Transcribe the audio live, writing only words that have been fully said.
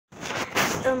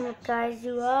Guys,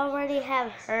 you already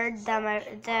have heard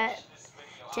that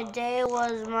today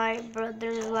was my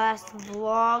brother's last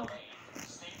vlog.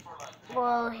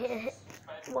 Well,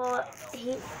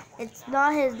 it's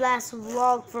not his last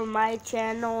vlog for my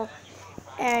channel,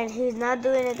 and he's not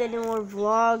doing any more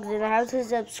vlogs. And I have to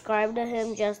subscribe to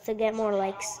him just to get more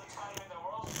likes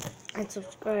and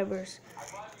subscribers.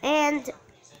 And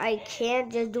I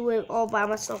can't just do it all by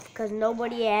myself because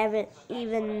nobody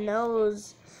even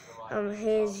knows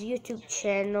his YouTube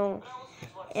channel,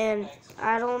 and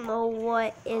I don't know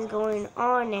what is going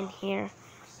on in here.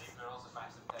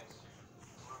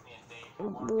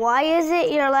 Why is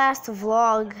it your last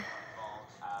vlog?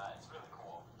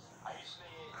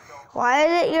 Why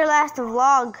is it your last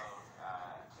vlog?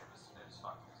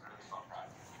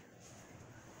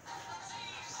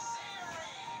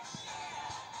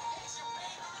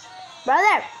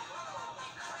 Brother,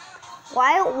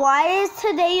 why is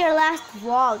today your last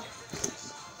vlog?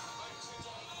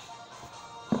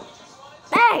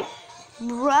 Hey,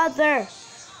 brother,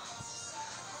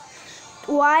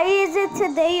 why is it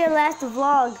today your last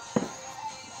vlog?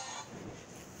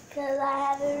 Because I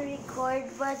haven't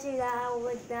recorded much and I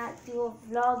would not do a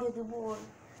vlog anymore.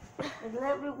 And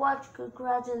let me watch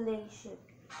congratulations.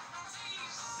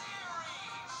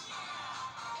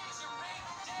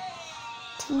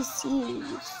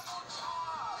 T-Series.